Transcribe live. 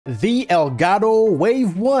The Elgato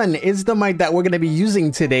Wave 1 is the mic that we're going to be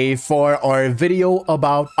using today for our video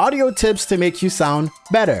about audio tips to make you sound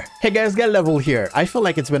better. Hey guys, Get Level here. I feel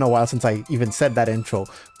like it's been a while since I even said that intro,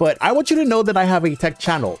 but I want you to know that I have a tech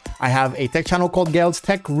channel. I have a tech channel called Gail's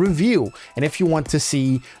Tech Review, and if you want to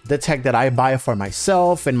see the tech that I buy for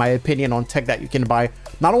myself and my opinion on tech that you can buy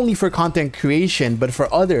not only for content creation but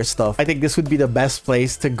for other stuff, I think this would be the best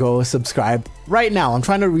place to go subscribe right now. I'm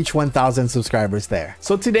trying to reach 1,000 subscribers there.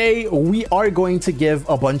 So today we are going to give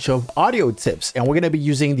a bunch of audio tips, and we're going to be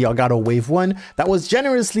using the Elgato Wave 1 that was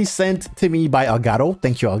generously sent to me by Elgato.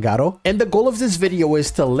 Thank you, Elgato. And the goal of this video is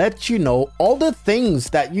to let you know all the things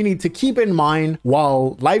that you need to keep in mind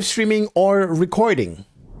while live streaming or recording.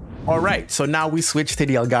 Alright, so now we switch to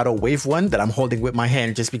the Elgato Wave 1 that I'm holding with my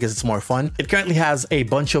hand just because it's more fun. It currently has a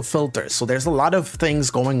bunch of filters, so there's a lot of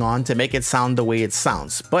things going on to make it sound the way it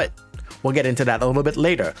sounds, but we'll get into that a little bit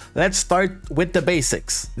later. Let's start with the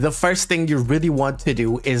basics. The first thing you really want to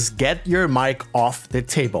do is get your mic off the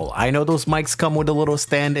table. I know those mics come with a little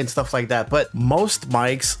stand and stuff like that, but most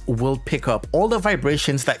mics will pick up all the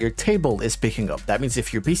vibrations that your table is picking up. That means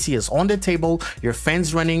if your PC is on the table, your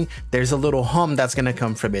fan's running, there's a little hum that's gonna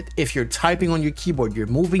come from it. If you're typing on your keyboard, you're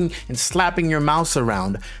moving and slapping your mouse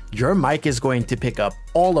around, your mic is going to pick up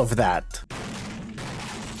all of that.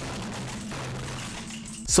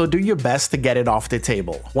 So do your best to get it off the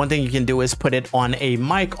table. One thing you can do is put it on a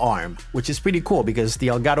mic arm, which is pretty cool because the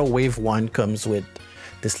Elgato Wave 1 comes with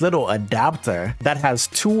this little adapter that has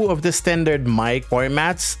two of the standard mic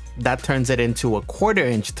formats that turns it into a 1/4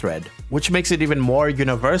 inch thread, which makes it even more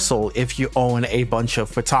universal if you own a bunch of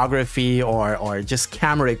photography or just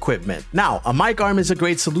camera equipment. Now, a mic arm is a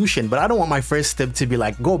great solution, but I don't want my first tip to be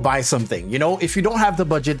like, go buy something. You know, if you don't have the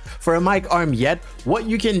budget for a mic arm yet, what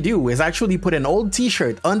you can do is actually put an old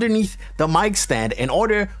t-shirt underneath the mic stand in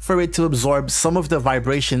order for it to absorb some of the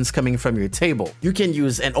vibrations coming from your table. You can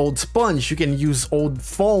use an old sponge, you can use old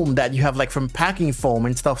foam that you have like from packing foam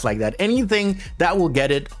and stuff like that. Anything that will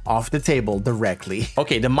get it off the table directly.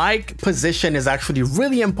 Okay, the mic position is actually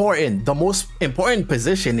really important. The most important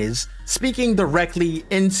position is speaking directly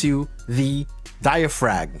into the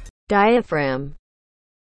diaphragm. Diaphragm.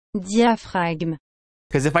 Diaphragme.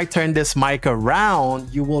 Because if I turn this mic around,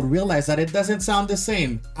 you will realize that it doesn't sound the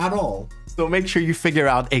same at all. So make sure you figure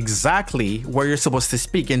out exactly where you're supposed to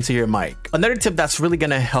speak into your mic. Another tip that's really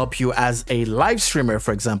gonna help you as a live streamer,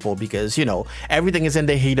 for example, because you know, everything is in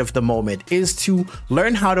the heat of the moment, is to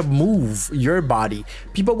learn how to move your body.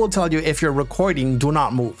 People will tell you if you're recording, do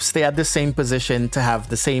not move. Stay at the same position to have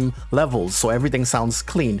the same levels so everything sounds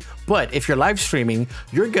clean. But if you're live streaming,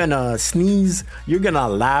 you're gonna sneeze, you're gonna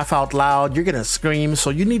laugh out loud, you're gonna scream, so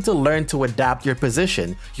you need to learn to adapt your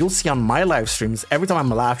position. You'll see on my live streams, every time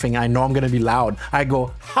I'm laughing, I know I'm gonna be loud. I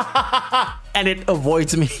go, ha ha ha ha, and it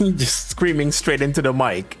avoids me just screaming straight into the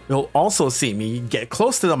mic. You'll also see me get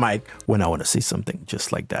close to the mic when I wanna say something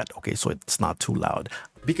just like that. Okay, so it's not too loud.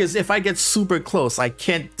 Because if I get super close, I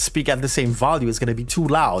can't speak at the same volume, it's gonna be too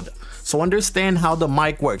loud. So understand how the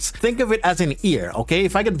mic works. Think of it as an ear, okay?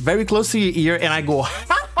 If I get very close to your ear and I go,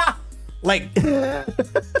 ha ha, like,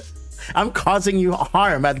 I'm causing you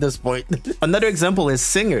harm at this point. Another example is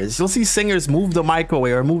singers. You'll see singers move the mic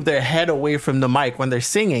away or move their head away from the mic when they're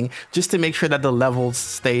singing just to make sure that the levels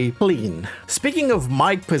stay clean. Speaking of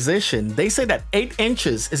mic position, they say that 8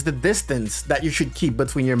 inches is the distance that you should keep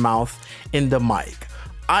between your mouth and the mic.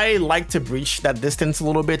 I like to breach that distance a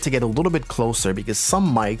little bit to get a little bit closer because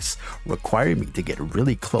some mics require me to get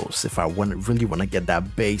really close if I really want to get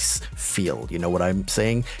that bass feel. You know what I'm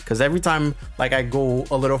saying? Because every time like I go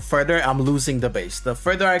a little further, I'm losing the bass. The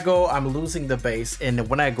further I go, I'm losing the bass. And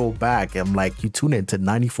when I go back, I'm like, you tune into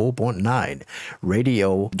 94.9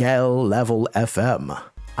 Radio Gail Level FM.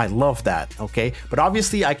 I love that, okay? But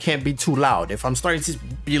obviously I can't be too loud. If I'm starting to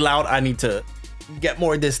be loud, I need to get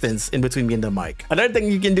more distance in between me and the mic. Another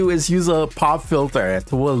thing you can do is use a pop filter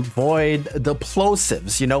to avoid the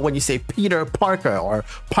plosives. You know, when you say Peter Parker or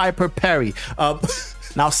Piper Perry.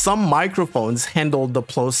 Now, some microphones handle the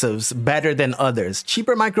plosives better than others.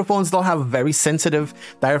 Cheaper microphones, they'll have very sensitive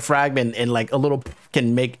diaphragm and like a little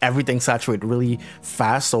can make everything saturate really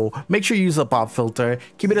fast. So make sure you use a pop filter.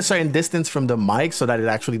 Keep it a certain distance from the mic so that it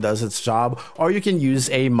actually does its job. Or you can use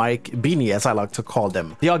a mic beanie, as I like to call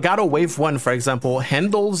them. The Elgato Wave 1, for example,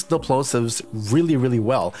 handles the plosives really, really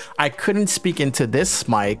well. I couldn't speak into this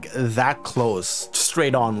mic that close,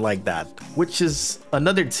 straight on like that, which is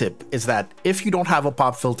another tip, is that if you don't have a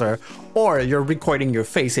pop filter or you're recording your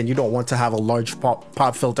face and you don't want to have a large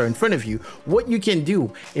pop filter in front of you, what you can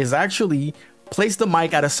do is actually place the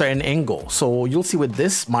mic at a certain angle. So you'll see with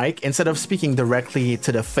this mic, instead of speaking directly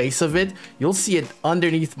to the face of it, you'll see it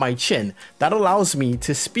underneath my chin. That allows me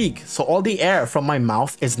to speak. So all the air from my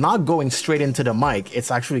mouth is not going straight into the mic.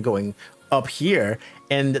 It's actually going up here,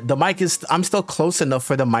 and the mic is, I'm still close enough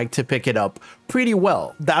for the mic to pick it up pretty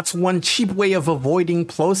well. That's one cheap way of avoiding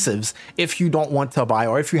plosives if you don't want to buy,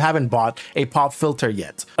 or if you haven't bought a pop filter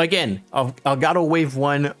yet. Again, Elgato Wave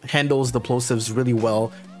 1 handles the plosives really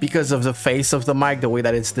well because of the face of the mic, the way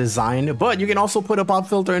that it's designed, but you can also put a pop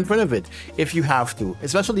filter in front of it if you have to,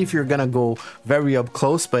 especially if you're gonna go very up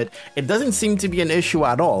close, but it doesn't seem to be an issue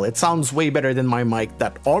at all. It sounds way better than my mic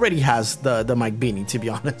that already has the mic beanie, to be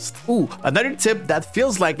honest. Ooh, another tip that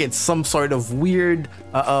feels like it's some sort of weird,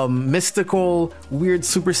 mystical, weird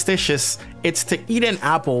superstitious, it's to eat an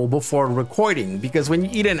apple before recording, because when you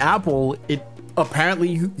eat an apple,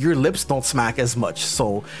 apparently your lips don't smack as much.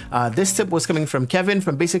 So this tip was coming from Kevin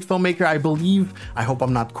from Basic Filmmaker, I believe. I hope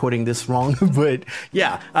I'm not quoting this wrong, but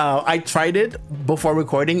yeah, I tried it before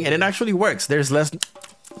recording and it actually works. There's less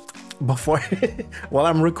before while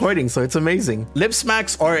I'm recording, so it's amazing. Lip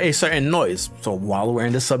smacks are a certain noise. So while we're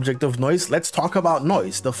in the subject of noise, let's talk about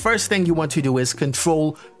noise. The first thing you want to do is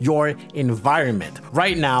control your environment.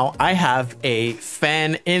 Right now I have a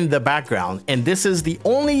fan in the background, and this is the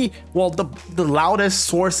only, well, the loudest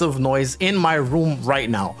source of noise in my room right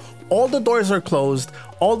now. All the doors are closed,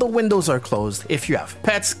 all the windows are closed. If you have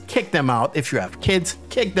pets, kick them out. If you have kids,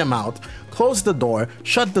 kick them out. Close the door,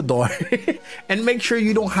 shut the door, and make sure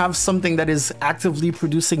you don't have something that is actively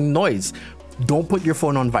producing noise. Don't put your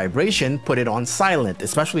phone on vibration, put it on silent,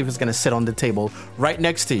 especially if it's gonna sit on the table right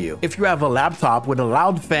next to you. If you have a laptop with a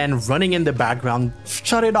loud fan running in the background,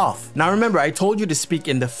 shut it off. Now remember, I told you to speak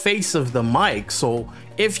in the face of the mic, so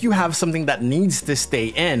if you have something that needs to stay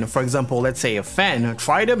in, for example, let's say a fan,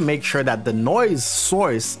 try to make sure that the noise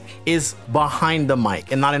source is behind the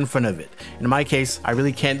mic and not in front of it. In my case, I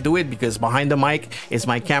really can't do it because behind the mic is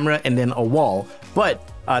my camera and then a wall, but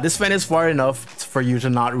this fan is far enough for you to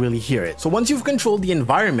not really hear it. So once you've controlled the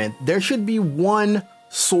environment, there should be one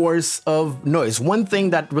source of noise, one thing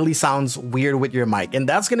that really sounds weird with your mic, and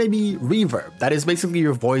that's gonna be reverb. That is basically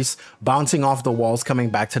your voice bouncing off the walls coming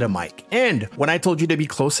back to the mic. And when I told you to be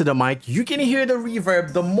close to the mic, you can hear the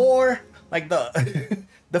reverb. The more, like the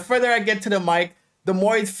further I get to the mic, the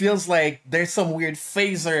more it feels like there's some weird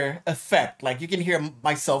phaser effect. Like you can hear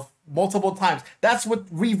myself multiple times. That's what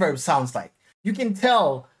reverb sounds like. You can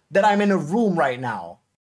tell that I'm in a room right now,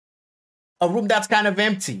 a room that's kind of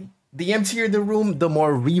empty. The emptier the room, the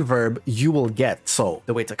more reverb you will get. So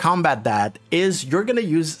the way to combat that is you're gonna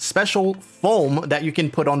use special foam that you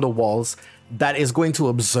can put on the walls that is going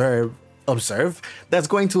to that's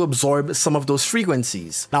going to absorb some of those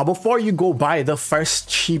frequencies. Now, before you go buy the first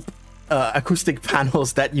cheap acoustic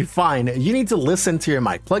panels that you find, you need to listen to your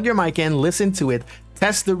mic. Plug your mic in, listen to it,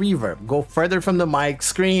 test the reverb, go further from the mic,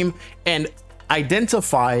 scream, and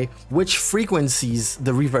identify which frequencies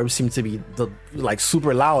the reverb seems to be like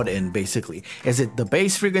super loud in. Basically, is it the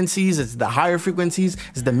bass frequencies, is it the higher frequencies,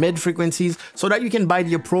 is it the mid frequencies, so that you can buy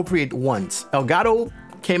the appropriate ones. Elgato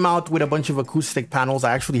came out with a bunch of acoustic panels.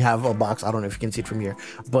 I actually have a box. I don't know if you can see it from here,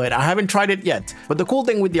 but I haven't tried it yet. But the cool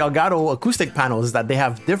thing with the Elgato acoustic panels is that they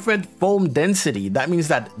have different foam density. That means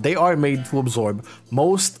that they are made to absorb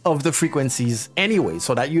most of the frequencies anyway,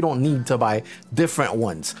 so that you don't need to buy different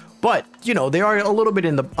ones. But you know, they are a little bit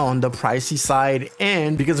on the pricey side,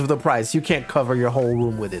 and because of the price, you can't cover your whole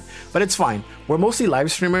room with it. But it's fine. We're mostly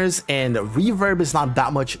live streamers, and reverb is not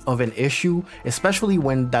that much of an issue, especially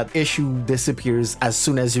when that issue disappears as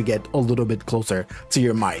soon as you get a little bit closer to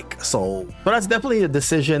your mic. So that's definitely a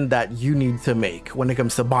decision that you need to make when it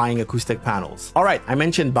comes to buying acoustic panels. All right, I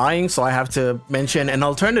mentioned buying, so I have to mention an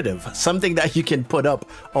alternative. Something that you can put up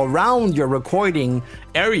around your recording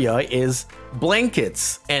area is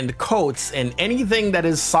blankets and coats and anything that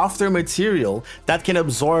is softer material that can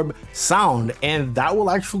absorb sound, and that will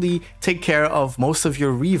actually take care of most of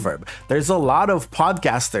your reverb. There's a lot of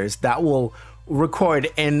podcasters that will record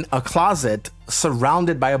in a closet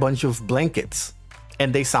surrounded by a bunch of blankets,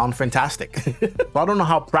 and they sound fantastic. I don't know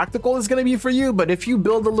how practical it's gonna be for you, but if you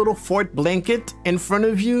build a little fort blanket in front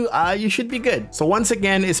of you, you should be good. So once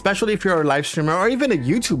again, especially if you're a live streamer or even a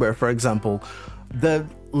YouTuber, for example, the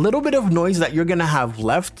little bit of noise that you're gonna have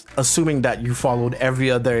left, assuming that you followed every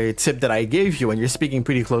other tip that I gave you and you're speaking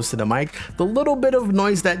pretty close to the mic, the little bit of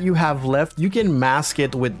noise that you have left, you can mask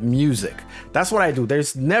it with music. That's what I do.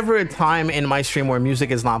 There's never a time in my stream where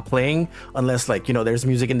music is not playing, unless, like, you know, there's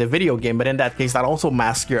music in the video game, but in that case, that also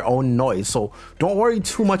masks your own noise. So don't worry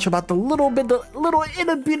too much about the little bit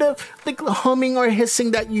of like humming or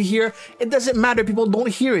hissing that you hear. It doesn't matter. People don't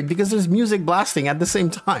hear it because there's music blasting at the same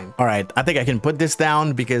time. All right, I think I can put this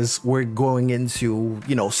down because we're going into,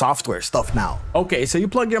 you know, software stuff now. Okay, so you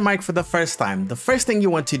plug your mic for the first time. The first thing you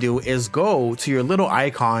want to do is go to your little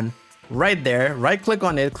icon right there, right click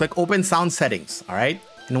on it, click open sound settings, all right,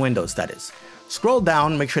 in Windows that is. Scroll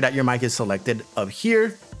down, make sure that your mic is selected up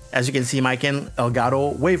here. As you can see, mic in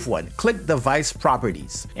Elgato Wave 1. Click device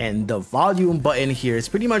properties, and the volume button here is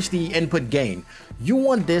pretty much the input gain. You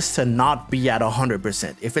want this to not be at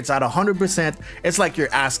 100%. If it's at 100%, it's like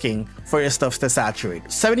you're asking for your stuff to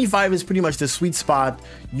saturate. 75 is pretty much the sweet spot.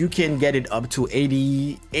 You can get it up to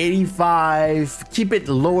 80, 85, keep it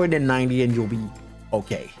lower than 90 and you'll be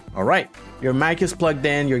okay. All right, your mic is plugged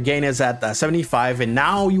in, your gain is at 75, and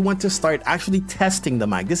now you want to start actually testing the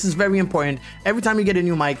mic. This is very important. Every time you get a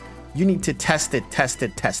new mic, you need to test it.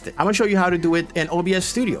 I'm gonna show you how to do it in OBS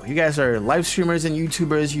Studio. You guys are live streamers and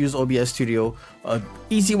YouTubers, use OBS Studio.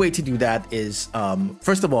 Easy way to do that is,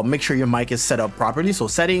 first of all, make sure your mic is set up properly. So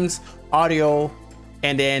settings, audio,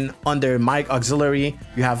 and then under mic auxiliary,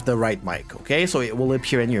 you have the right mic, okay? So it will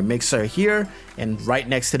appear in your mixer here, and right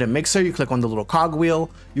next to the mixer, you click on the little cogwheel,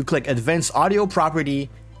 you click advanced audio property,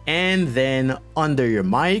 and then under your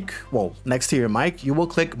mic, well, next to your mic, you will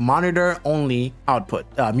click monitor only output,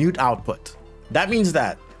 mute output. That means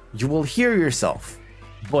that you will hear yourself,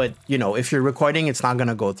 but you know, if you're recording, it's not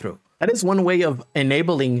gonna go through. That is one way of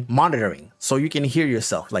enabling monitoring, so you can hear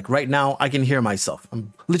yourself. Like right now, I can hear myself.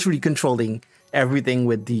 I'm literally controlling everything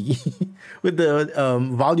with the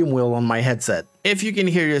volume wheel on my headset. If you can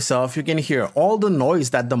hear yourself, you can hear all the noise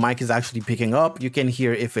that the mic is actually picking up. You can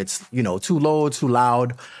hear if it's, you know, too low, too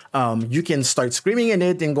loud. You can start screaming in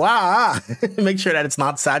it and go, ah, make sure that it's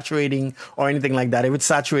not saturating or anything like that. If it's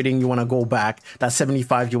saturating, you want to go back. That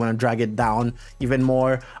 75, you want to drag it down even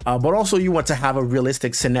more. But also you want to have a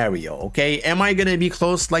realistic scenario, okay? Am I going to be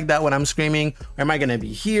close like that when I'm screaming? Or am I going to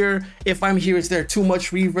be here? If I'm here, is there too much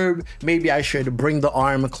reverb? Maybe I should bring the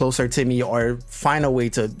arm closer to me or find a way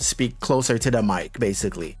to speak closer to the mic,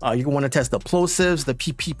 basically. You want to test the plosives, the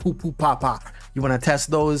pee pee poo poo pa pa. You want to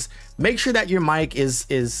test those. Make sure that your mic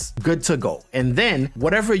is good to go. And then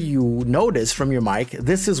whatever you notice from your mic,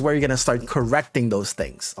 this is where you're going to start correcting those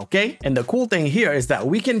things, okay? And the cool thing here is that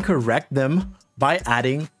we can correct them by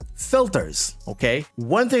adding filters, okay?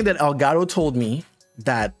 One thing that Elgato told me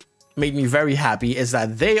that made me very happy is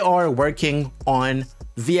that they are working on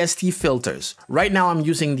VST filters. Right now, I'm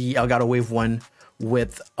using the Elgato Wave 1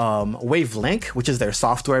 with Wavelink, which is their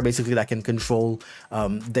software basically that can control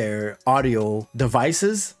their audio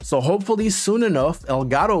devices. So hopefully soon enough,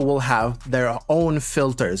 Elgato will have their own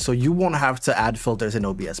filters, so you won't have to add filters in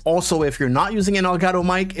OBS. Also, if you're not using an Elgato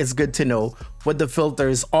mic, it's good to know what the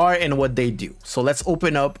filters are and what they do. So let's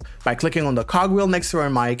open up by clicking on the cogwheel next to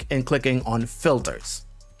our mic and clicking on filters.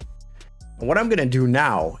 And what I'm gonna do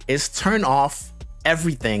now is turn off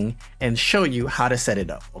everything and show you how to set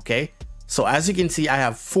it up, okay? So as you can see, I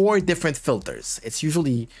have 4 different filters. It's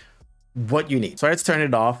usually what you need. So let's turn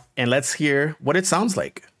it off and let's hear what it sounds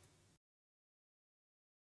like.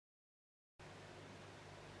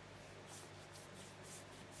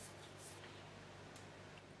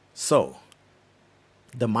 So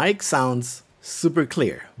the mic sounds super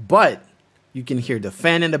clear, but you can hear the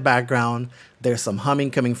fan in the background. There's some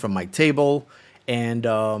humming coming from my table, and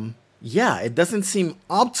yeah, it doesn't seem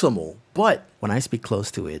optimal, but when I speak close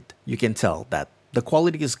to it, you can tell that the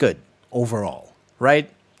quality is good overall, right?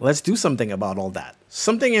 Let's do something about all that.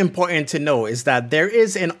 Something important to know is that there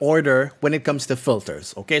is an order when it comes to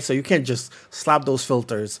filters, okay? So you can't just slap those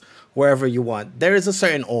filters wherever you want. There is a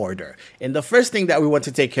certain order. And the first thing that we want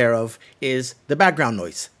to take care of is the background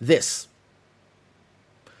noise, this.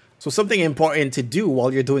 So something important to do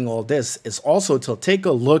while you're doing all this is also to take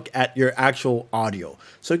a look at your actual audio.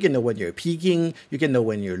 So you can know when you're peaking, you can know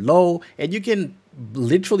when you're low, and you can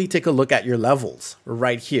literally take a look at your levels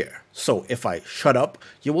right here. So if I shut up,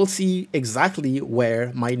 you will see exactly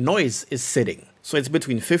where my noise is sitting. So it's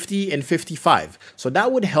between 50 and 55. So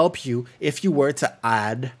that would help you if you were to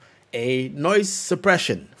add a noise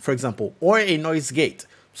suppression, for example, or a noise gate.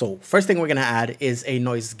 So first thing we're gonna add is a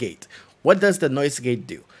noise gate. What does the noise gate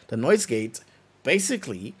do? The noise gate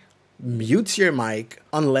basically mutes your mic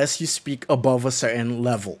unless you speak above a certain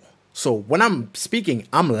level. So when I'm speaking,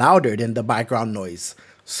 I'm louder than the background noise.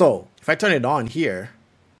 So if I turn it on here,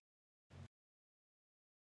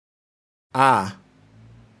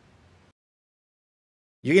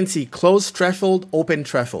 you can see close threshold, open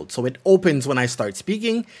threshold. So it opens when I start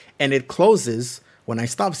speaking and it closes when I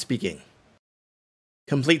stop speaking.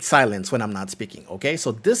 Complete silence when I'm not speaking, okay?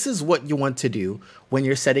 So this is what you want to do when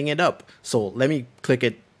you're setting it up. So let me click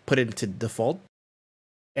it, put it into default,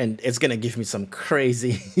 and it's gonna give me some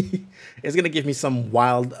crazy, it's gonna give me some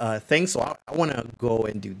wild things. So I wanna go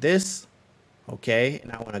and do this, okay?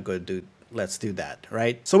 And I wanna go do, let's do that,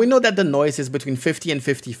 right? So we know that the noise is between 50 and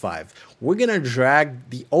 55. We're gonna drag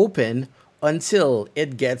the open until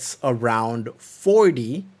it gets around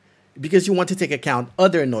 40, because you want to take account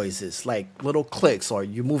other noises like little clicks, or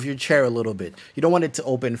you move your chair a little bit. You don't want it to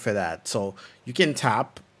open for that. So you can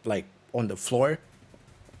tap like on the floor,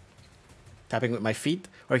 tapping with my feet,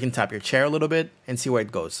 or you can tap your chair a little bit and see where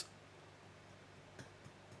it goes.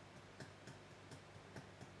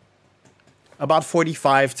 About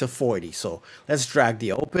 45 to 40. So let's drag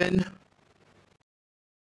the open.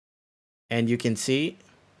 And you can see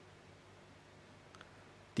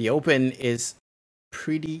the open is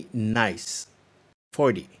pretty nice.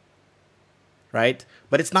 40, right?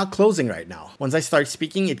 But it's not closing right now. Once I start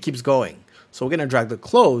speaking, it keeps going. So we're gonna drag the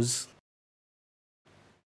close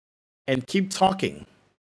and keep talking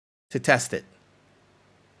to test it.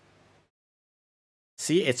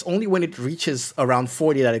 See, it's only when it reaches around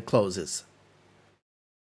 40 that it closes.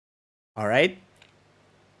 All right.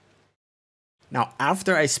 Now,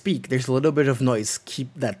 after I speak, there's a little bit of noise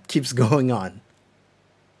that keeps going on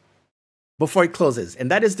before it closes, and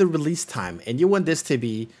that is the release time, and you want this to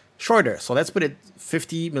be shorter. So let's put it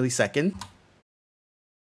 50 milliseconds,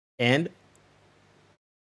 and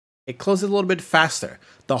it closes a little bit faster.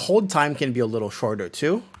 The hold time can be a little shorter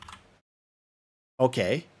too.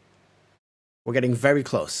 Okay, we're getting very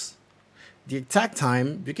close. The attack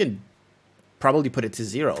time, you can probably put it to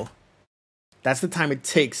 0. That's the time it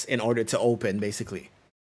takes in order to open, basically.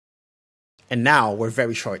 And now we're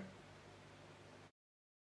very short.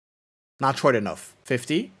 Not short enough.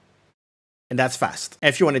 50. And that's fast.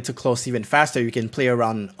 If you want it to close even faster, you can play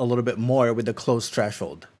around a little bit more with the close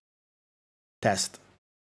threshold. Test.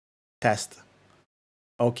 Test.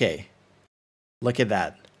 Okay. Look at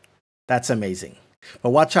that. That's amazing.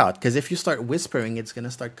 But watch out, because if you start whispering, it's going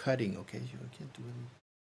to start cutting. Okay, you can't do any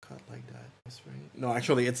cut like that. Whispering. No,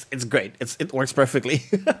 actually, it's great. It works perfectly.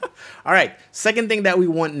 All right. Second thing that we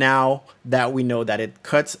want now that we know that it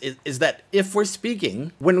cuts is that if we're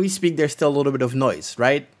speaking, when we speak, there's still a little bit of noise,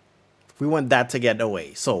 right? We want that to get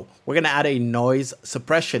away. So we're going to add a noise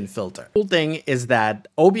suppression filter. The cool thing is that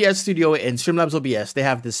OBS Studio and Streamlabs OBS, they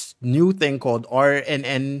have this new thing called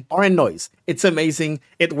RN noise. It's amazing.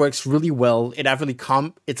 It works really well.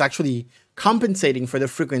 It's actually compensating for the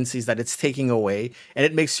frequencies that it's taking away, and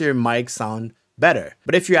it makes your mic sound better.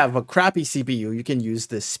 But if you have a crappy CPU, you can use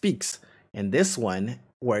the Speaks, and this one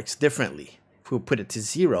works differently. If we put it to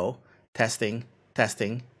 0, testing,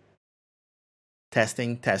 testing,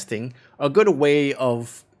 testing, testing. A good way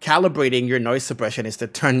of calibrating your noise suppression is to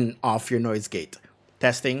turn off your noise gate.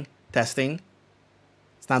 Testing, testing.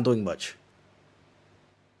 It's not doing much.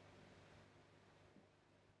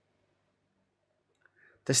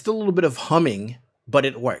 There's still a little bit of humming, but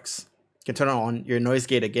it works. You can turn on your noise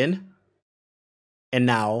gate again, and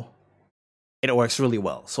now it works really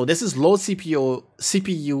well. So this is low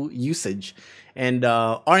CPU usage, and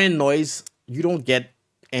RN noise, you don't get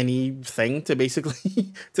anything to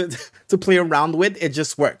basically to play around with. It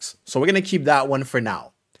just works. So we're gonna keep that one for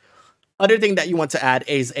now. Other thing that you want to add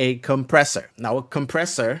is a compressor. Now a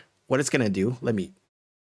compressor, what it's gonna do, let me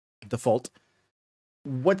default.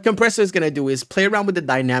 What compressor is going to do is play around with the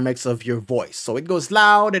dynamics of your voice. So it goes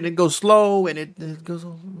loud and it goes slow and it goes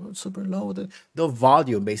super low. The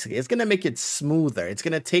volume, basically, it's going to make it smoother. It's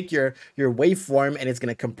going to take your waveform and it's going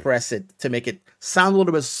to compress it to make it sound a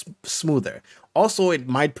little bit smoother. Also, it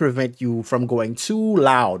might prevent you from going too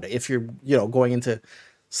loud. If you're, going into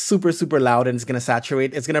super, super loud and it's going to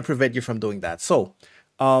saturate, it's going to prevent you from doing that. So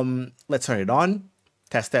let's turn it on.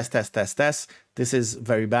 Test, test, test, test, test. This is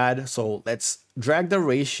very bad. So let's drag the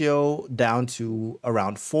ratio down to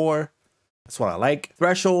around 4. That's what I like.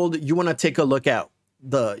 Threshold, you want to take a look at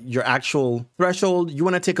your actual threshold. You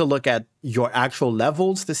want to take a look at your actual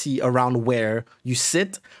levels to see around where you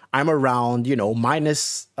sit. I'm around,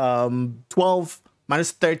 minus 12,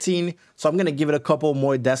 minus 13. So I'm going to give it a couple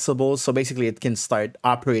more decibels. So basically it can start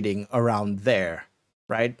operating around there,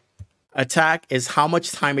 right? Attack is how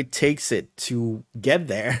much time it takes it to get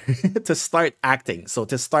there to start acting. So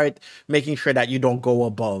to start making sure that you don't go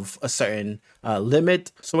above a certain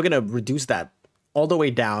limit. So we're going to reduce that all the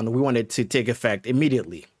way down, we want it to take effect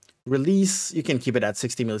immediately. Release, you can keep it at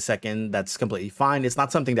 60 milliseconds. That's completely fine. It's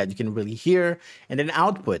not something that you can really hear. And then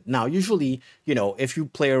output. Now, usually, you know, if you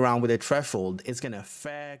play around with a threshold, it's going to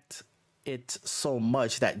affect it so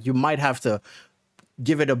much that you might have to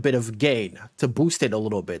give it a bit of gain to boost it a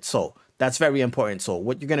little bit. So that's very important. So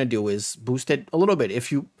what you're going to do is boost it a little bit.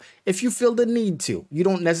 If you feel the need to, you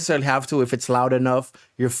don't necessarily have to. If it's loud enough,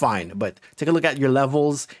 you're fine. But take a look at your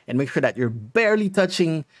levels and make sure that you're barely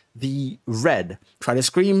touching the red. Try to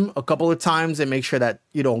scream a couple of times and make sure that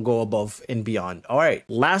you don't go above and beyond. All right.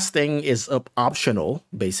 Last thing is optional,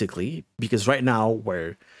 basically, because right now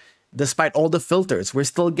despite all the filters, we're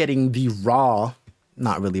still getting the raw,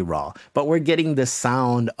 not really raw, but we're getting the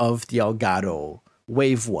sound of the Elgato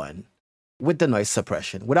Wave 1 with the noise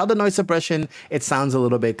suppression. Without the noise suppression, it sounds a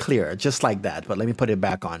little bit clearer, just like that. But let me put it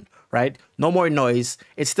back on, right? No more noise.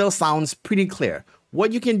 It still sounds pretty clear.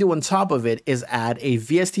 What you can do on top of it is add a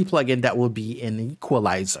VST plugin that will be an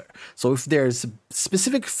equalizer. So if there's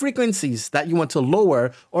specific frequencies that you want to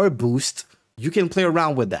lower or boost, you can play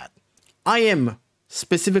around with that. I am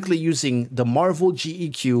specifically using the Marvel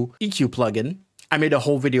GEQ EQ plugin. I made a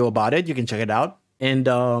whole video about it. You can check it out. And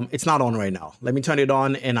it's not on right now. Let me turn it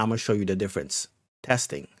on and I'm gonna show you the difference.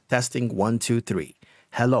 Testing, 1, 2, 3.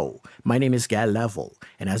 Hello, my name is Gal Level.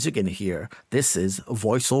 And as you can hear, this is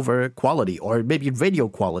voiceover quality or maybe radio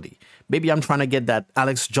quality. Maybe I'm trying to get that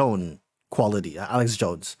Alex Jones quality, Alex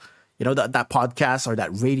Jones. You know, that podcast or that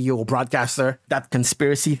radio broadcaster, that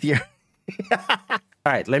conspiracy theory.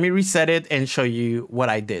 All right, let me reset it and show you what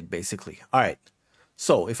I did basically. All right.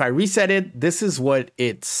 So if I reset it, this is what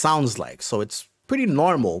it sounds like. So it's pretty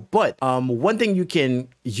normal, but one thing you can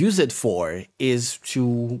use it for is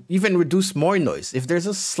to even reduce more noise. If there's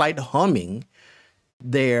a slight humming,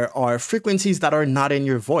 there are frequencies that are not in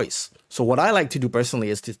your voice. So what I like to do personally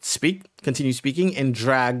is to continue speaking and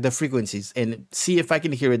drag the frequencies and see if I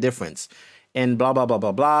can hear a difference. And blah, blah, blah,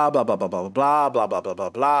 blah, blah, blah, blah, blah, blah, blah, blah, blah, blah, blah,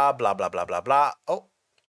 blah, blah, blah, blah, blah, blah. Oh,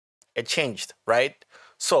 it changed, right?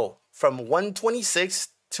 So from 126,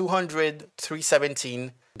 200,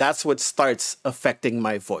 317, that's what starts affecting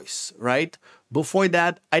my voice, right? Before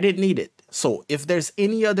that, I didn't need it. So if there's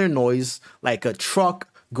any other noise, like a truck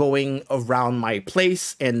going around my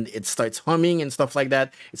place and it starts humming and stuff like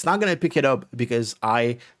that, it's not going to pick it up because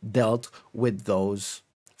I dealt with those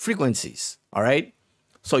frequencies, all right?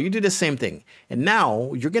 So you do the same thing. And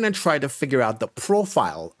now you're going to try to figure out the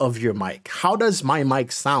profile of your mic. How does my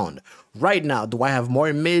mic sound? Right now, do I have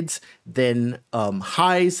more mids than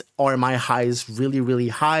highs? Or are my highs really, really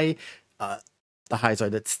high? The highs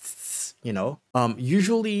are the, you know.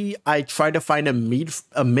 Usually I try to find a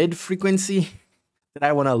mid frequency that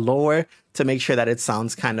I want to lower to make sure that it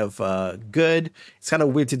sounds kind of good. It's kind of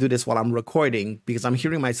weird to do this while I'm recording because I'm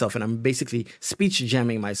hearing myself and I'm basically speech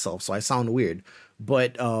jamming myself. So I sound weird.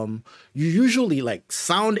 But you usually, like,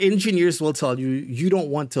 sound engineers will tell you, you don't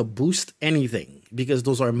want to boost anything because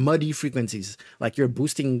those are muddy frequencies. Like you're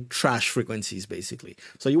boosting trash frequencies, basically.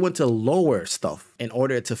 So you want to lower stuff in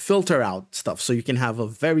order to filter out stuff so you can have a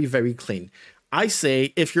very, very clean. I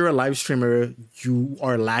say if you're a live streamer, you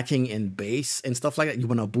are lacking in bass and stuff like that, you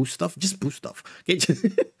want to boost stuff, just boost stuff. Okay?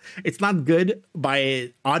 It's not good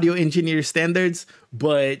by audio engineer standards,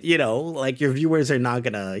 but you know, like your viewers are not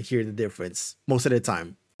going to hear the difference most of the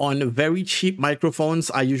time. On very cheap microphones,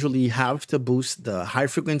 I usually have to boost the high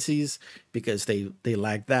frequencies because they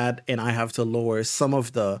lack that. And I have to lower some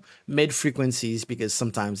of the mid frequencies because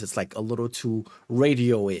sometimes it's like a little too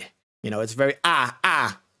radio-y. You know, it's very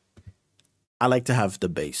I like to have the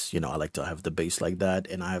bass, you know, I like to have the bass like that.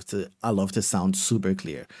 And I love to sound super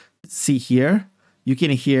clear. See here, you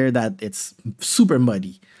can hear that it's super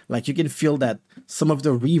muddy. Like you can feel that some of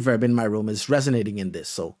the reverb in my room is resonating in this.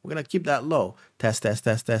 So we're going to keep that low. Test, test,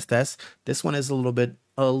 test, test, test. This one is a little bit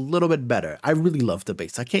better. I really love the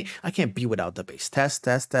bass. I can't be without the bass. Test,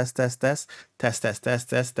 test, test, test, test, test, test, test,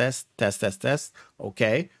 test, test, test, test, test.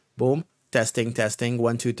 Okay, boom. Testing, testing,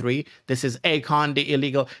 1, 2, 3. This is Akon, the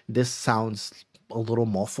illegal. This sounds a little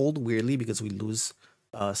muffled, weirdly, because we lose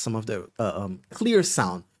some of the clear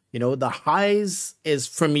sound. You know, the highs is,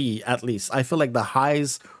 for me at least, I feel like the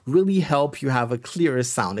highs really help you have a clearer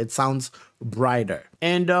sound. It sounds brighter.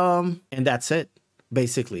 And that's it,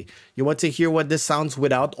 basically. You want to hear what this sounds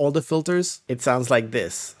without all the filters? It sounds like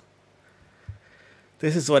this.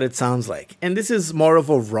 This is what it sounds like. And this is more of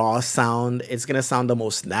a raw sound. It's going to sound the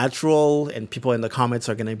most natural. And people in the comments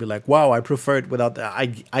are going to be like, wow, I prefer it without that.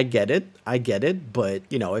 I get it. I get it. But,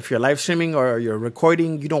 you know, if you're live streaming or you're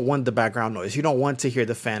recording, you don't want the background noise. You don't want to hear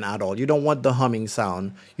the fan at all. You don't want the humming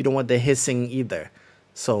sound. You don't want the hissing either.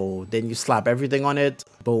 So then you slap everything on it.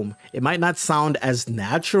 Boom. It might not sound as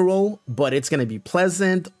natural, but it's going to be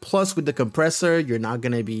pleasant. Plus with the compressor, you're not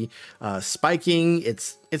going to be spiking.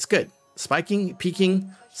 It's good. Spiking,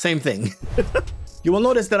 peaking, same thing. You will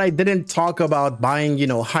notice that I didn't talk about buying, you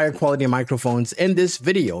know, higher quality microphones in this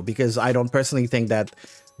video because I don't personally think that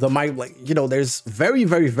the mic, like, you know, there's very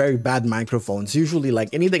bad microphones. Usually like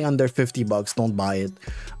anything under 50 bucks, don't buy it.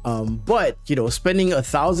 But, you know, spending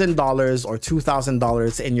 $1,000 or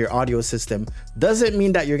 $2,000 in your audio system doesn't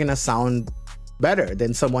mean that you're going to sound better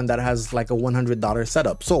than someone that has like a $100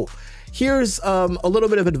 setup. So here's a little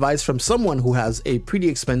bit of advice from someone who has a pretty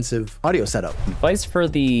expensive audio setup. Advice for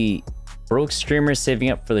the broke streamers saving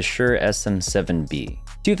up for the Shure SM7B.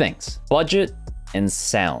 Two things: budget and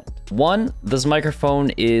sound. One, this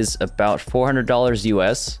microphone is about $400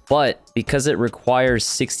 US, but because it requires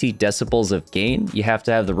 60 decibels of gain, you have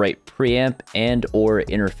to have the right preamp and or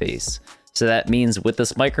interface. So that means with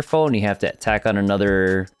this microphone, you have to tack on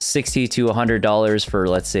another $60 to $100 for,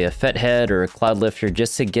 let's say, a FET head or a cloud lifter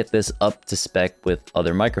just to get this up to spec with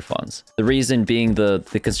other microphones. The reason being the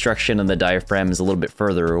construction and the diaphragm is a little bit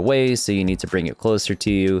further away, so you need to bring it closer to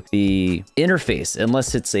you. The interface,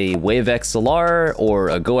 unless it's a Wave XLR or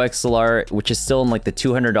a Go XLR, which is still in like the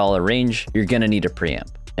 $200 range, you're gonna need a preamp.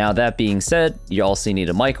 Now, that being said, you also need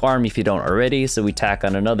a mic arm if you don't already, so we tack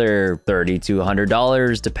on another $30 to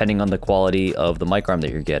 $100 depending on the quality of the mic arm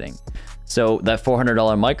that you're getting. So that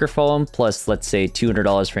 $400 microphone plus, let's say,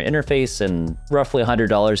 $200 for interface and roughly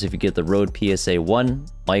 $100 if you get the Rode PSA-1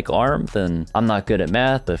 mic arm, then I'm not good at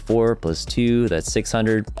math, but 4 plus 2, that's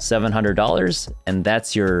 $600, $700, and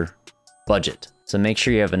that's your budget. So make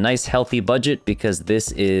sure you have a nice healthy budget because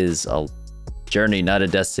this is a journey, not a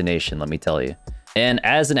destination, let me tell you. And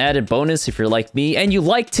as an added bonus, if you're like me and you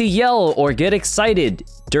like to yell or get excited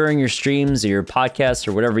during your streams or your podcasts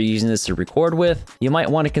or whatever you're using this to record with, you might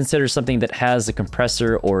want to consider something that has a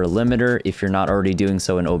compressor or a limiter if you're not already doing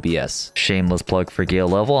so in OBS. Shameless plug for Gale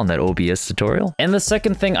Level on that OBS tutorial. And the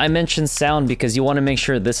second thing, I mentioned sound because you want to make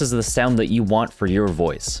sure this is the sound that you want for your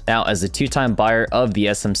voice. Now, as a two-time buyer of the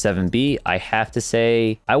SM7B, I have to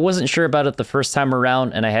say, I wasn't sure about it the first time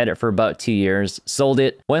around and I had it for about 2 years, sold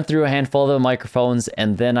it, went through a handful of the microphones,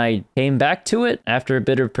 and then I came back to it after a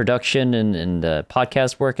bit of production and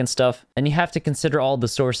podcast work and stuff. And you have to consider all the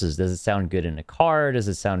sources. Does it sound good in a car? Does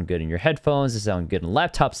it sound good in your headphones? Does it sound good in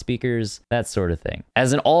laptop speakers? That sort of thing.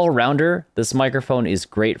 As an all-rounder, this microphone is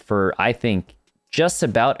great for, I think, just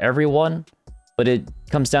about everyone, but it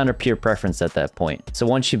comes down to pure preference at that point. So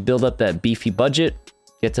once you build up that beefy budget,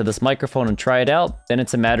 get to this microphone and try it out, then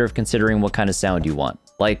it's a matter of considering what kind of sound you want.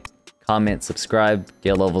 Like, comment, subscribe,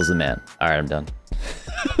 Gale Level's the man. All right, I'm done.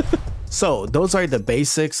 So those are the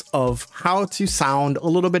basics of how to sound a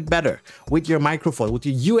little bit better with your microphone, with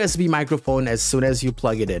your USB microphone as soon as you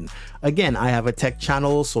plug it in. Again, I have a tech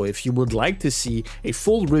channel, so if you would like to see a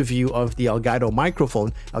full review of the Elgato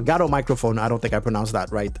microphone, I don't think I pronounced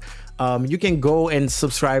that right, you can go and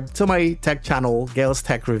subscribe to my tech channel, Gale's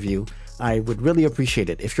Tech Review. I would really appreciate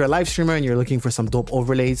it. If you're a live streamer and you're looking for some dope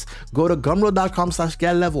overlays, go to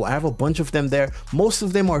gumroad.com/galelevel. I have a bunch of them there. Most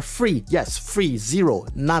of them are free. Yes, free, zero,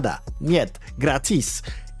 nada, niet, gratis.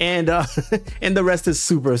 And and the rest is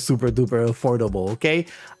super duper affordable, okay?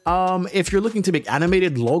 If you're looking to make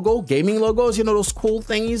animated gaming logos, you know, those cool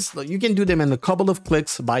things, you can do them in a couple of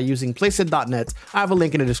clicks by using placeit.net. I have a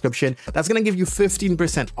link in the description. That's gonna give you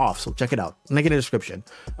 15% off, so check it out. Link in the description.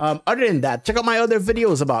 Other than that, check out my other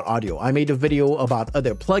videos about audio. I made a video about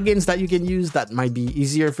other plugins that you can use that might be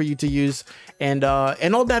easier for you to use, and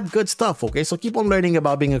all that good stuff, okay? So keep on learning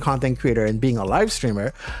about being a content creator and being a live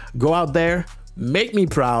streamer. Go out there, make me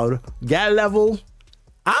proud. Gale Level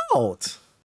out.